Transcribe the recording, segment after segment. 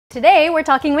Today we're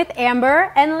talking with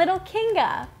Amber and little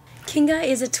Kinga. Kinga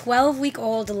is a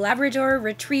 12-week-old Labrador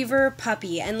Retriever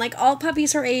puppy, and like all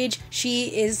puppies her age,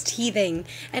 she is teething,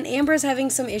 and Amber's having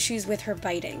some issues with her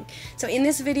biting. So in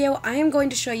this video, I am going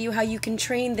to show you how you can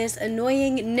train this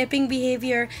annoying nipping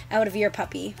behavior out of your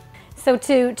puppy. So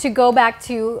to go back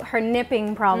to her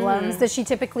nipping problems, does she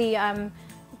typically, what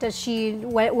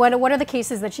are the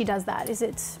cases that she does that? Is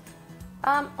it?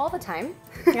 All the time.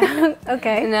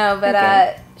 Okay. No,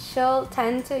 but she'll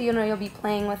tend to, you'll be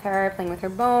playing with her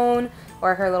bone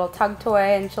or her little tug toy,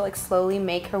 and she'll like slowly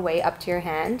make her way up to your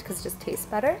hand because it just tastes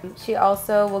better. She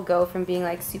also will go from being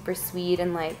like super sweet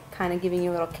and like kind of giving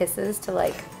you little kisses to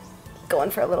like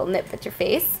going for a little nip at your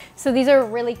face. So these are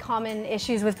really common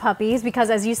issues with puppies because,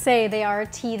 as you say, they are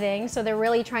teething, so they're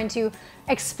really trying to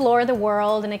explore the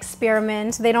world and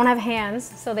experiment. They don't have hands,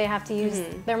 so they have to use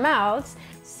their mouths.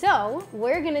 So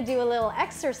we're gonna do a little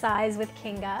exercise with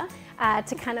Kinga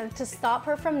to stop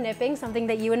her from nipping, something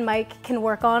that you and Mike can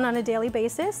work on a daily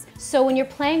basis. So when you're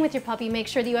playing with your puppy, make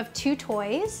sure that you have two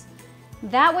toys.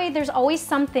 That way there's always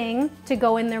something to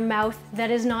go in their mouth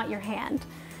that is not your hand.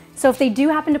 So if they do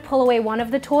happen to pull away one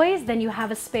of the toys, then you have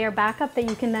a spare backup that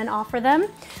you can then offer them.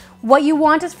 What you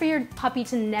want is for your puppy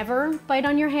to never bite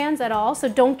on your hands at all, so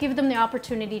don't give them the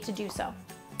opportunity to do so.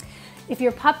 If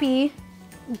your puppy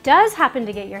does happen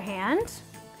to get your hand,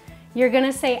 you're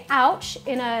gonna say ouch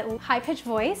in a high-pitched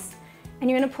voice, and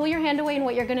you're gonna pull your hand away, and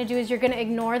what you're gonna do is you're gonna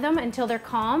ignore them until they're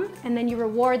calm, and then you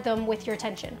reward them with your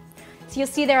attention. So you'll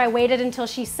see there I waited until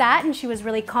she sat and she was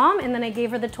really calm, and then I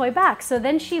gave her the toy back. So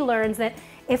then she learns that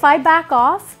if I back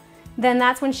off, then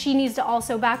that's when she needs to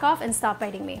also back off and stop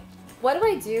biting me. What do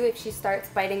I do if she starts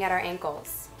biting at our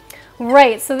ankles?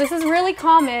 Right, so this is really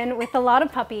common with a lot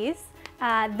of puppies.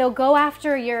 They'll go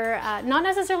after your, not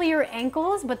necessarily your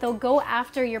ankles, but they'll go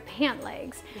after your pant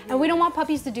legs. And we don't want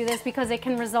puppies to do this because it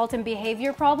can result in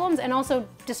behavior problems and also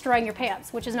destroying your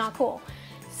pants, which is not cool.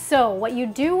 So what you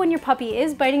do when your puppy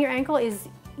is biting your ankle is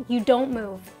you don't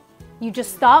move. You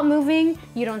just stop moving,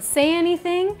 you don't say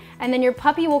anything, and then your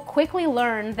puppy will quickly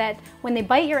learn that when they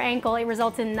bite your ankle, it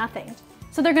results in nothing.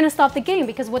 So they're gonna stop the game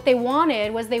because what they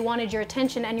wanted was they wanted your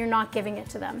attention and you're not giving it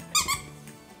to them.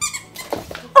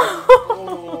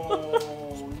 Oh,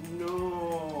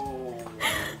 no.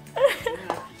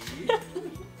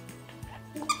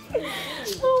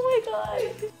 Oh my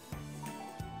God.